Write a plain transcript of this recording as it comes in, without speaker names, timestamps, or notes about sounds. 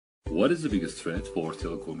What is the biggest threat for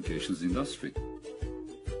telecommunications industry?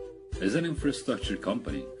 As an infrastructure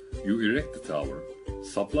company, you erect the tower,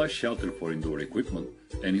 supply shelter for indoor equipment,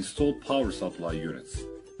 and install power supply units.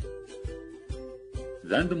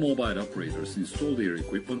 Then the mobile operators install their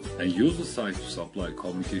equipment and use the site to supply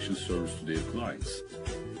communication service to their clients.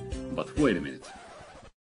 But wait a minute.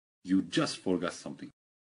 You just forgot something.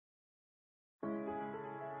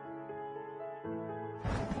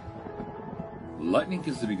 Lightning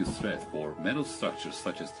is the biggest threat for metal structures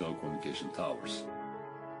such as telecommunication towers.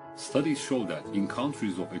 Studies show that in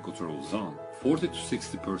countries of equatorial zone, 40 to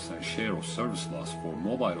 60% share of service loss for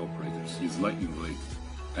mobile operators is lightning related,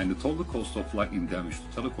 and the total cost of lightning damage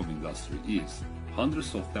to telecom industry is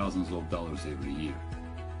hundreds of thousands of dollars every year.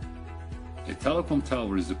 A telecom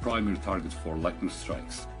tower is the primary target for lightning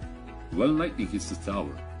strikes. When lightning hits the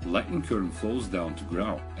tower, lightning current flows down to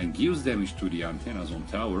ground and gives damage to the antennas on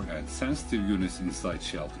tower and sensitive units inside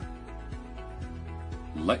shelter.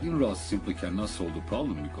 Lightning rods simply cannot solve the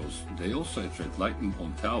problem because they also attract lightning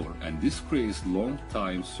on tower, and this creates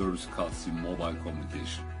long-time service cuts in mobile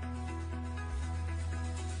communication.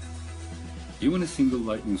 Even a single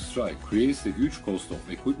lightning strike creates a huge cost of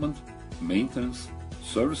equipment, maintenance,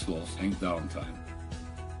 service loss, and downtime.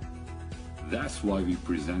 That's why we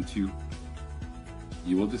present to you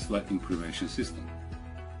EvoDis lightning prevention system.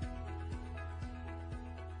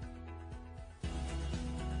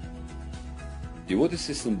 EvoDis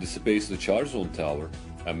system dissipates the charge on tower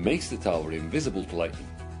and makes the tower invisible to lightning.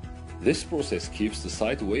 This process keeps the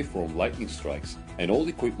site away from lightning strikes, and all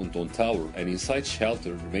equipment on tower and inside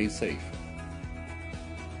shelter remains safe.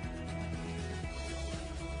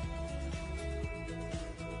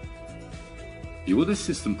 EvoDis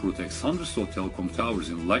system protects hundreds of telecom towers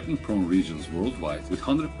in lightning-prone regions worldwide with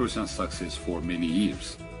 100% success for many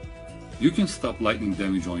years. You can stop lightning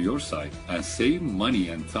damage on your site and save money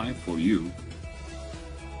and time for you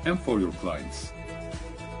and for your clients.